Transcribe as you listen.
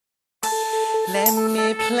Let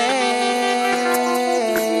me play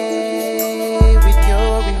with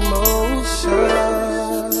your emotions.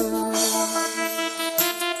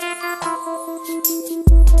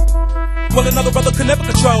 Well, another brother could never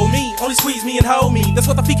control me, only squeeze me and hold me. That's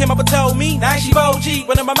what the feet came up and told me. Now she OG,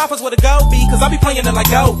 running my mouth is where the go be, cause I be playing it like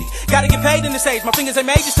Goldie. Gotta get paid in this age, my fingers ain't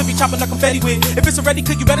made just to be chopping up confetti with. If it's already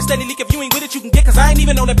cooked, you better steady leak. If you ain't with it, you can get, cause I ain't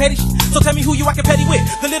even on that petty shit. So tell me who you I can petty with.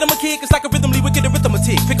 The little kid is like a rhythmly wicked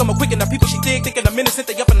arithmetic. Pick 'em up quick enough, people she dig, thinking I'm innocent.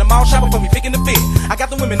 They up in the mall shopping for me, picking the fit. I got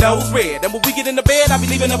the women nose red, and when we get in the bed, I be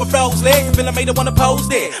leaving up with froze legs. Feeling made her wanna pose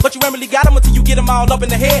there, but you ain't really got 'em until you get 'em all up in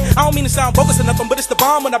the head. I don't mean to sound bogus or nothing, but it's the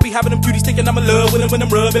bomb when I be having them cuties thinking I'm in love with them. When I'm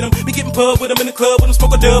rubbing them, be getting pub with them in the club with them,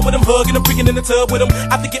 smoke a dub with them, hugging them, freaking in the tub with them.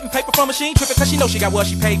 After getting paper from her, she ain't tripping, cause she know she got what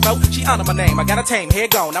she paid for. She honor my name, I got a tame, hair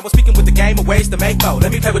gone. I was speaking with the game of ways to make more.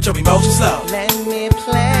 Let me play with your emotions slow. Let me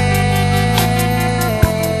play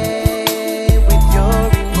with your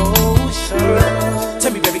emotions.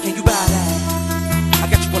 Tell me, baby, can you buy that? I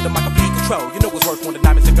got you under my complete control. You know what's worth more than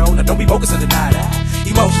diamonds and gold. Now don't be bogus and deny that.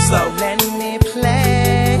 Emotions slow. Let me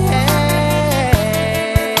play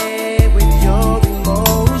with your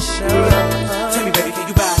emotions. Tell me, baby, can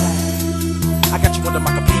you buy that? I got you under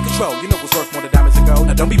my complete control. You know what's worth more than diamonds and gold.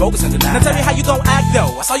 Now don't be bogus and deny. Now tell me how you gon' act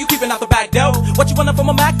though. I saw you creeping out the back door. What you want from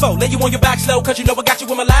a Mac for? Lay you on your back slow, cause you know I got you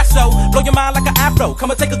with my lasso. Blow your mind like an afro.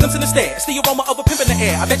 Come and take a glimpse in the stare. See the aroma of a pimp in the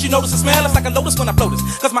air. I bet you notice the smell. It's like a lotus when I float this.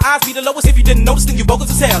 Cause my eyes be the lowest. If you didn't notice, then you bogus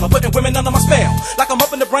as hell. I'm putting women under my spell. Like I'm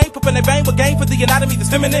up in the brain, pooping their vein with game for the anatomy that's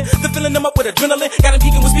feminine. They're filling them up with adrenaline. Got them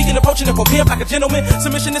geeking with speaking, approaching them for pimp like a gentleman.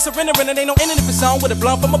 Submission is surrendering, and ain't no ending if it's on with a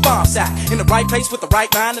blunt from a bomb sack. In the right place with the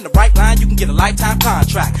right mind and the right line, you can get a lifetime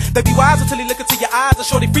contract. They be wise until they look into your eyes. A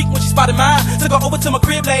shorty freak when she spotted mine. Took her over to my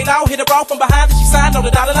crib, laid out, hit her off from behind, and she signed on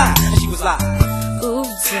the dotted line. And she was like, ooh,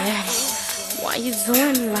 daddy, why you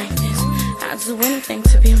doing me like this? I'd do anything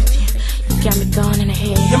to be with you. You got me gone in the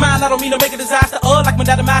head. your mind, I don't mean to make a disaster, like my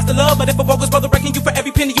dad and master love. But if a bogus brother wrecking you for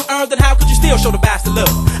every penny you earned, then how could you still show the bastard love?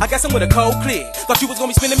 I guess I'm with a cold clear. Thought you was gonna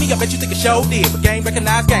be spinning me, I bet you think a show did. But game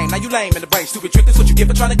recognized game, now you lame in the brain. Stupid trick, that's what you get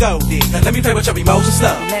for trying to go, dig. Now let me play with your emotions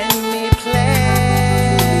slow. Let me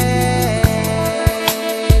play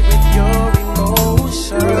with your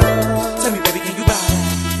emotions. Tell me, baby, can you buy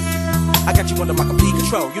that? I got you under my complete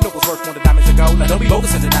control. You know what's worth more than diamonds and gold. Now don't be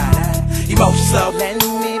bogus and deny that. Emotions slow. Let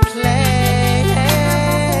me play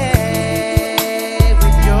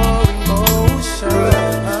with your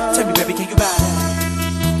emotions. Tell me, baby, can you buy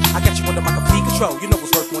that? I got you under my complete control. You know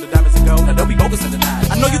what's worth more than diamonds and gold. Now don't be bogus and deny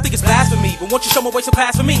it. I know you think it's blasphemy, but won't you show my way some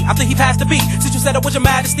class for me? After he passed the beat, since you said it was your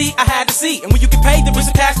majesty, I had to see. And when you get paid, there is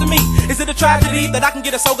a cash to me. Is it a tragedy that I can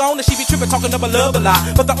get her so gone that she be tripping, talking about love a lot?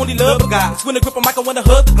 But the only love I got is when I grip a mic, I wanna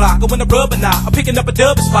hug the Glock, or when I rub a knot, I'm picking up a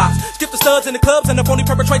dub spots. Skip the studs in the clubs and the phony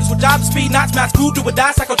perpetrators with jobs and speed knots, match crew, do or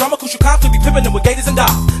die, psychodrama, crucial constantly be pimping them with gators and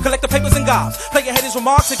dogs. Collect the papers and gobs, play your haters'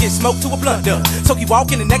 remarks and get smoked to a blunt dub. So keep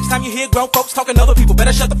walking, and next time you hear grown folks talking to other people,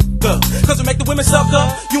 better shut the f up. Cause we make the women suck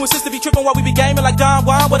up. You insist to be tripping while we be gaming like Don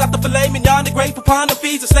Juan without the filet mignon, the great papon, the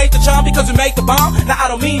fees, the slave, the charm, because we make the bomb. Now I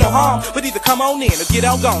don't mean no harm, but either come on in or get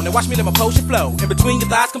on gone and watch me let my potion flow. In between your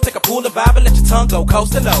thighs, come take a pull of vibe and let your tongue go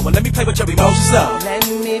coast and low. And let me play with your emotions slow. Let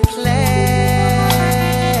me play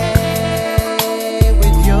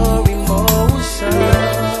with your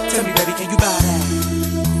emotions. Tell me, baby, can you buy that?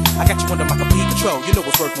 I got you under my complete control. You know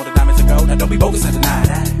what's worth more than diamonds and gold. Now don't be bogus and deny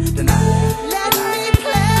that. Deny that.